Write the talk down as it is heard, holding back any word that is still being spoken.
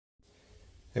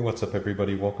Hey, what's up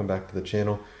everybody? Welcome back to the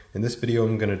channel. In this video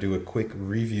I'm going to do a quick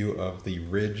review of the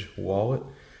Ridge wallet.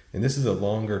 And this is a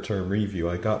longer term review.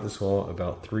 I got this wallet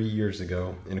about 3 years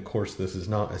ago, and of course this is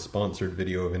not a sponsored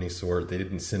video of any sort. They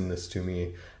didn't send this to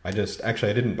me. I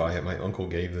didn't buy it. My uncle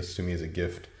gave this to me as a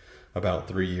gift about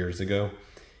 3 years ago.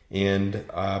 And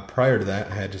prior to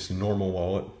that I had just a normal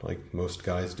wallet like most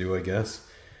guys do, I guess.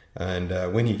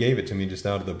 And when he gave it to me just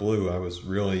out of the blue, I was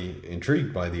really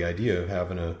intrigued by the idea of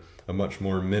having a much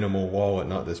more minimal wallet,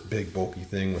 not this big bulky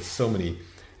thing with so many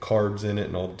cards in it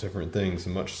and all the different things, a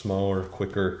much smaller,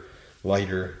 quicker,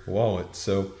 lighter wallet.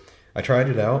 So I tried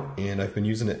it out and I've been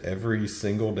using it every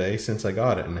single day since I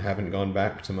got it and haven't gone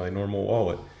back to my normal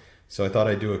wallet. So I thought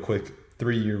I'd do a quick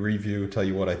 3-year review, tell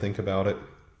you what I think about it.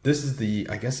 This is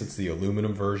I guess it's the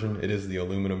aluminum version. It is the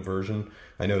aluminum version.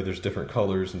 I know there's different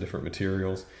colors and different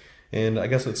materials. And I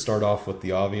guess let's start off with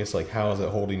the obvious, like how is it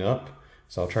holding up?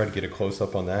 So I'll try to get a close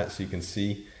up on that so you can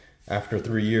see. After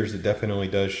 3 years, it definitely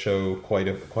does show quite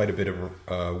a bit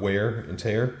of wear and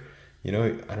tear. You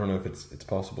know, I don't know if it's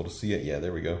possible to see it. Yeah,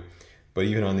 there we go. But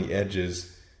even on the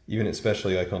edges, even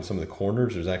especially like on some of the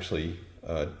corners, there's actually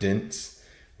dents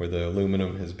where the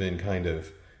aluminum has been kind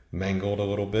of mangled a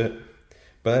little bit.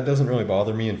 But that doesn't really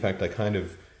bother me. In fact, I kind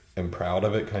of am proud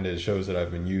of it. Kind of shows that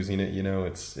I've been using it. You know,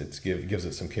 gives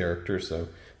it some character. So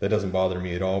that doesn't bother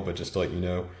me at all. But just to let you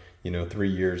know, 3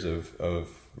 years of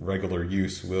regular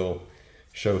use will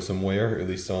show some wear, at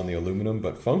least on the aluminum.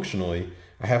 But functionally,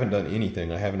 I haven't done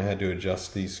anything. I haven't had to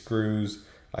adjust these screws.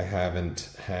 I haven't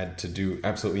had to do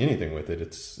absolutely anything with it.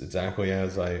 It's exactly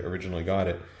as I originally got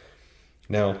it.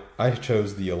 Now, I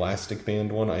chose the elastic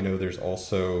band one. I know there's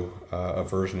also a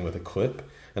version with a clip,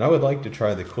 and I would like to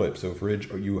try the clip. So if Ridge,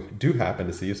 or you do happen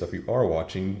to see this, if you are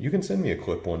watching, you can send me a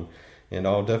clip one, and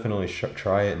I'll definitely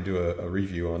try it and do a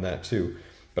review on that too.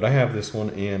 But I have this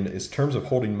one, and in terms of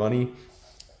holding money,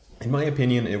 in my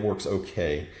opinion, it works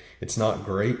okay. It's not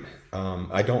great.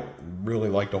 I don't really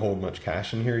like to hold much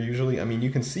cash in here usually. I mean, you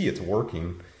can see it's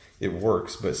working. It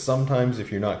works, but sometimes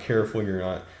if you're not careful,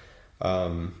 you're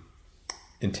not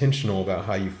intentional about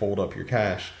how you fold up your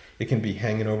cash, it can be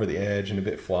hanging over the edge and a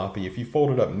bit floppy. If you fold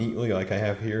it up neatly like I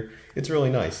have here, it's really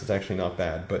nice. It's actually not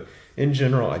bad. But in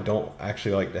general, I don't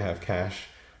actually like to have cash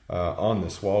on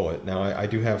this wallet. Now I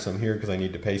do have some here because I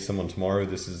need to pay someone tomorrow.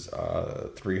 This is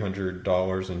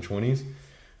 $300 in 20s.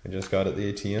 I just got at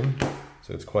the ATM,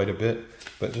 so it's quite a bit.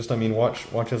 But just, I mean, watch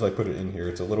as I put it in here.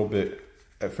 It's a little bit,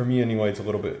 for me anyway, it's a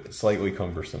little bit slightly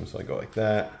cumbersome. So I go like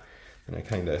that, and I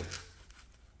kind of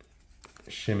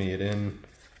shimmy it in,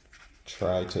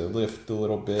 try to lift a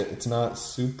little bit. It's not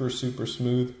super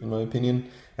smooth in my opinion.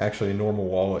 Actually, a normal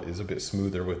wallet is a bit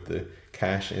smoother with the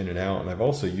cash in and out. And I've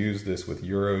also used this with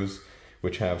euros,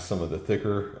 which have some of the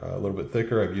thicker, a little bit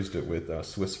thicker. I've used it with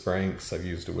Swiss francs. I've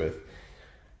used it with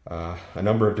a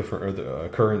number of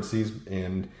different currencies,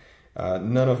 and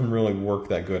none of them really work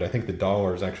that good. I think the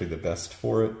dollar is actually the best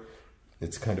for it.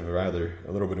 It's kind of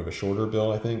a little bit of a shorter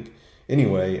bill, I think.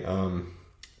 Anyway,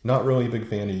 not really a big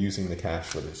fan of using the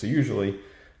cash with it. So usually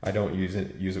I don't use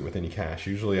it with any cash.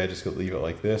 Usually I just leave it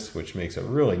like this, which makes a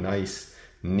really nice,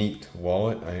 neat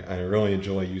wallet. I really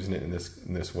enjoy using it in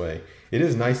this way. It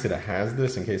is nice that it has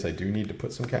this in case I do need to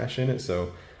put some cash in it.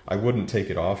 So I wouldn't take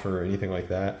it off or anything like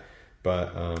that.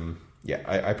 But yeah,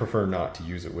 I prefer not to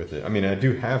use it with it. I mean, I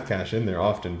do have cash in there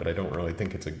often, but I don't really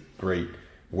think it's a great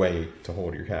way to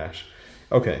hold your cash.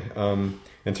 Okay,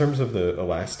 in terms of the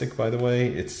elastic, by the way,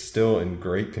 it's still in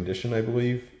great condition, I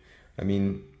believe. I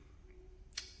mean,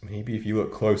 maybe if you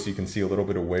look close, you can see a little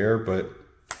bit of wear, but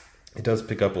it does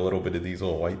pick up a little bit of these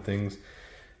little white things.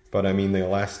 But I mean, the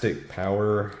elastic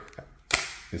power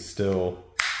is still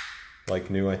like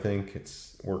new, I think. It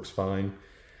works fine.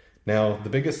 Now, the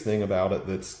biggest thing about it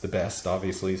that's the best,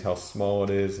 obviously, is how small it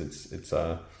is. It's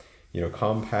you know,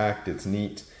 compact, it's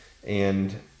neat,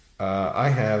 and I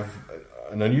have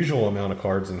an unusual amount of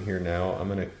cards in here now. I'm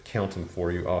going to count them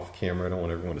for you off camera. I don't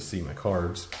want everyone to see my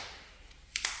cards.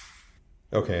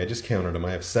 Okay, I just counted them.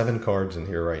 I have 7 cards in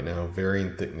here right now,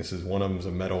 varying thicknesses. One of them is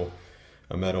a metal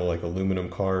like aluminum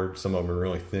card. Some of them are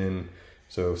really thin.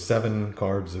 So 7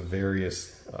 cards of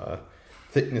various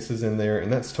thicknesses in there,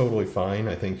 and that's totally fine.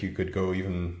 I think you could go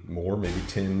even more, maybe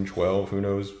 10, 12, who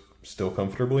knows, still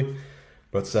comfortably.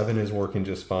 But 7 is working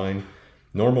just fine.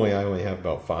 Normally I only have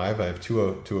about 5. I have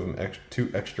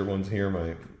two extra ones here,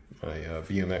 my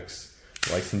VMX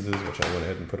licenses, which I went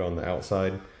ahead and put on the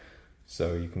outside.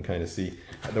 So you can kind of see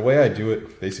the way I do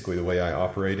it, basically the way I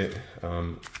operate it.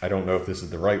 I don't know if this is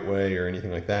the right way or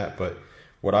anything like that, but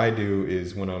what I do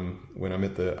is when I'm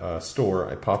at the store,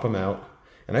 I pop them out,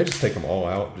 and I just take them all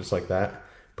out just like that,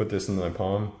 put this in my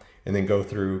palm, and then go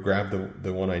through, grab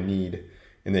the one I need,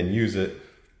 and then use it.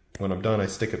 When I'm done, I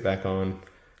stick it back on.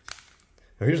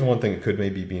 Now here's one thing that could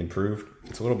maybe be improved.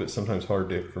 It's a little bit sometimes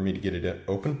hard for me to get it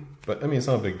open, but I mean, it's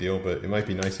not a big deal, but it might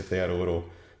be nice if they had a little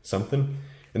something.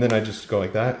 And then I just go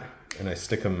like that, and I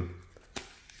stick them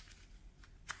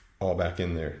all back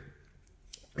in there.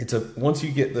 Once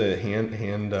you get the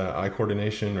hand eye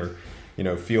coordination,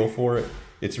 or feel for it,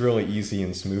 it's really easy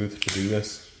and smooth to do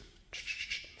this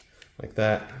like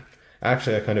that.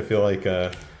 Actually, I kind of feel like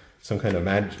some kind of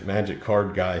magic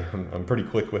card guy. I'm pretty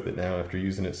quick with it now after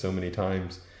using it so many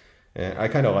times, and I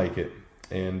kind of like it.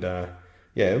 And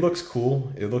yeah, it looks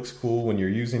cool. It looks cool when you're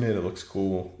using it. It looks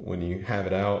cool when you have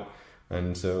it out.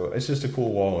 And so it's just a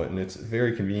cool wallet, and it's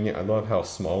very convenient. I love how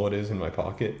small it is in my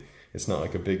pocket. It's not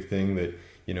like a big thing that,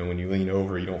 when you lean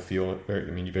over, you don't feel it. I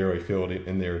mean, you barely feel it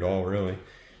in there at all, really.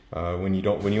 When you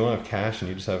don't have cash and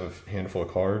you just have a handful of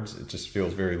cards, it just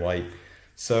feels very light.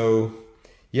 So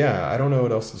yeah, I don't know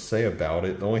what else to say about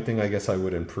it. The only thing I guess I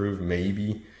would improve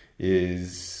maybe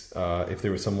is if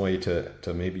there was some way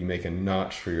to maybe make a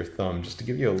notch for your thumb, just to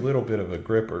give you a little bit of a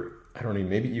grip, or I don't know,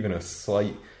 maybe even a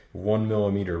slight 1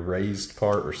 millimeter raised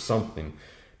part or something.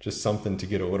 Just something to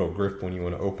get a little grip when you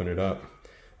want to open it up.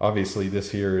 Obviously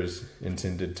this here is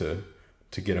intended to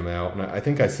get them out. And I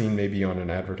think I've seen maybe on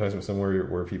an advertisement somewhere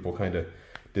where people kind of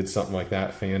did something like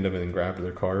that, fanned them and then grabbed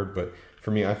their card. But for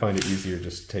me, I find it easier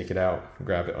just to take it out,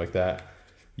 grab it like that,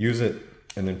 use it,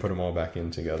 and then put them all back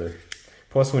in together.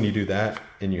 Plus, when you do that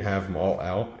and you have them all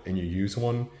out and you use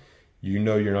one, you're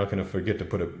not going to forget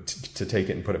to take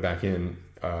it and put it back in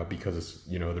because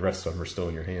the rest of them are still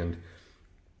in your hand.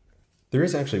 There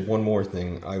is actually one more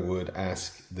thing I would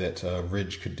ask that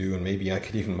Ridge could do, and maybe I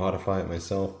could even modify it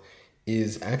myself,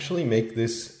 is actually make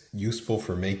this useful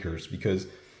for makers, because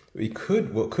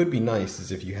what could be nice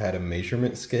is if you had a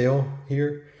measurement scale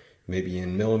here, maybe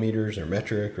in millimeters or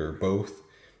metric or both,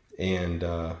 and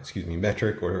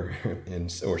metric or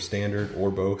standard or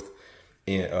both,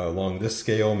 and along this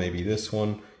scale, maybe this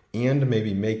one, and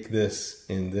maybe make this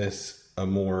in this a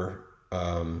more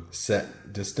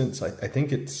set distance. I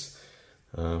think it's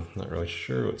not really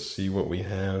sure. Let's see what we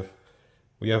have.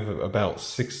 We have about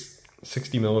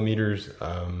 60 millimeters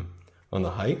on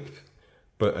the height,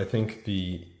 but I think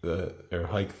the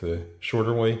height the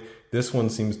shorter way. This one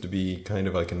seems to be kind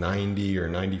of like a 90 or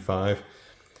 95.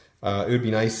 It would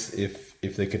be nice if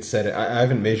they could set it. I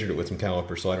haven't measured it with some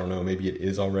caliper, so I don't know. Maybe it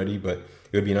is already, but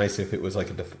it would be nice if it was like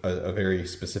a very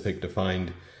specific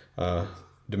defined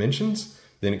dimensions.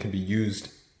 Then it can be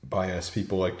used by us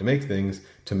people like to make things,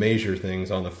 to measure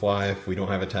things on the fly. If we don't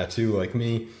have a tattoo like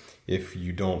me, if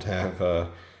you don't have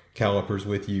calipers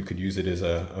with you, you could use it as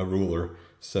a ruler.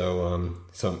 So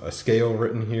a scale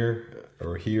written here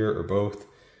or both,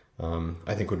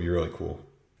 I think would be really cool.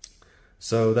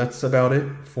 So that's about it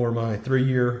for my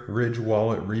 3-year Ridge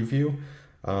wallet review.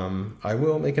 I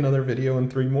will make another video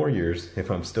in 3 more years if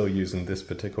I'm still using this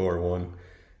particular one.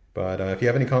 But if you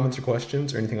have any comments or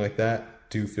questions or anything like that,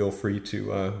 do feel free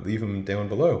to leave them down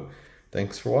below.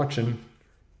 Thanks for watching.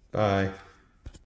 Bye.